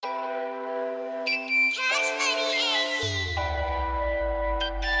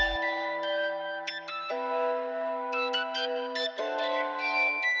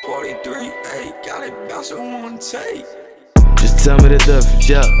43, hey, got it bouncing on tape. Just tell me the difference,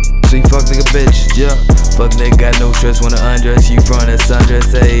 yeah. See, fuck nigga bitches, yeah. Fuck nigga got no stress, wanna undress you front that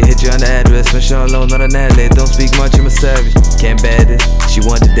sundress, hey. Hit you on the address, man, show alone on an adlet. Don't speak much, I'm a savage. Can't bear this, she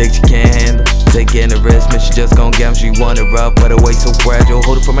want the dick, she can't handle. Take it in the wrist, man, she just gon' get him. She want it rough, but her waist so fragile.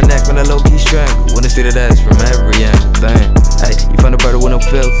 Hold it from her neck when I low-key strangle. Wanna see that ass from every angle, thing. Hey, you find a brother with no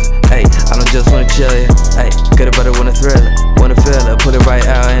filters. Hey, I don't just wanna chill ya. Hey, cut a brother wanna thrill her. Wanna feel her, put it right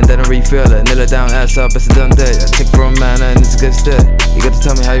out and then I refill her. Nail her down, ass up, it's a done deal. I take for a man and it's a good step. You got to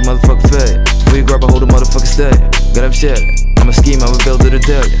tell me how you motherfucker feel. Before you grab a hold of motherfucker still. Got up shit. I'm a scheme, I'm a builder to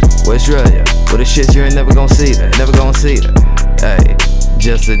tell ya. Where's real, yeah? With the shit you ain't never gon' see that. Never gon' see that. Hey,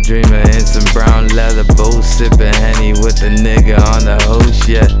 just a dreamer in some brown leather boots, sippin' Henny with the nigga on the host,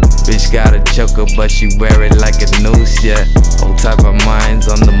 yeah. Bitch got a choker, but she wear it like a noose, yeah. All type of minds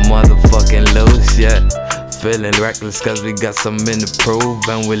on the motherfucking loose, yeah. Feeling reckless cause we got something to prove,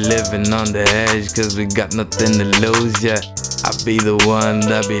 and we're living on the edge cause we got nothing to lose, yeah. I be the one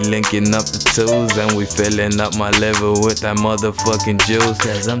that be linking up the tools, and we filling up my liver with that motherfucking juice.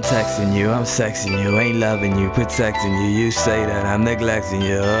 Cause I'm texting you, I'm sexing you, ain't loving you, protecting you. You say that I'm neglecting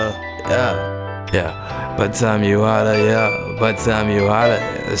you, yeah, yeah. By time you holler, yeah, by time you holler,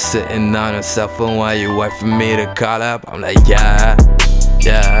 yeah. Sitting on a cell phone while you wait for me to call up. I'm like, yeah,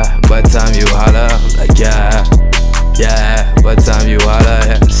 yeah. By time you holler, I'm like, yeah, yeah. By time you holler,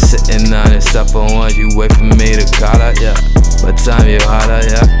 yeah. Sitting on a cell phone while you wait for me to call up, yeah. By time you holler,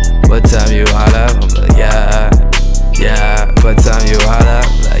 yeah. By time you holler, I'm like, yeah, yeah. By time you holler,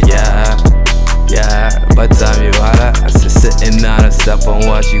 I'm like, yeah, yeah. By time you holler, I said sitting on a cell phone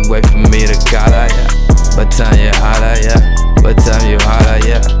while you wait for me to call her, yeah. By time you holler, yeah. By time you holler,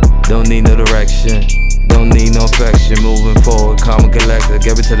 yeah. Don't need no direction, don't need no affection. Moving forward, calm and collected.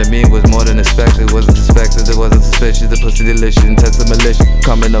 Gave it to the mean was more than expected. Wasn't suspected, it wasn't suspicious. The pussy delicious, intense and malicious.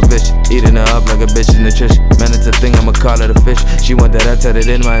 Coming up vicious, eating her up like a bitch's nutrition. Man, it's a thing, I'ma call it a fish. She want that, I tell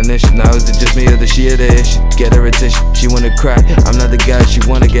it in my initial. Now is it just me or the she or the issue? Get her attention, she wanna cry. I'm not the guy, she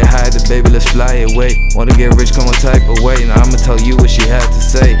wanna get high. The baby, let's fly away. Wanna get rich, come on type of way. Now I'ma tell you what she had to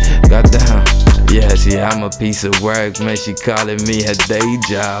say. Goddamn. Yeah, I'm a piece of work, man, she calling me her day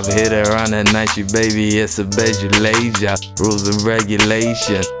job. Hit her on the night, she baby, it's a bed you lay job. Rules and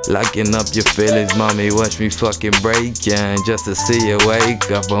regulations, locking up your feelings, mommy, watch me fucking breaking. Just to see you wake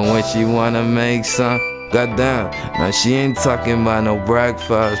up, and when she wanna make some, goddamn, now she ain't talking about no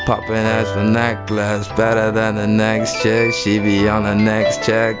breakfast. Popping ass for necklace, better than the next chick. She be on the next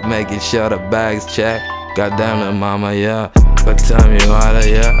check, making sure the bag's check. Goddamn the mama, yeah. By time you holler,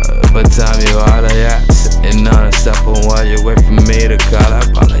 yeah. By time you holler, yeah. Sitting on a cell phone while you wait for me to call up.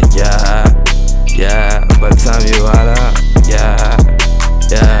 I'm like, yeah, yeah. By time you holler, yeah,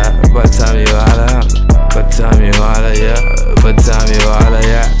 yeah. By time you holler, by time you holler, yeah. By time you holler,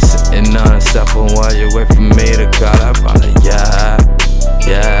 yeah. Sitting on a cell phone while you wait for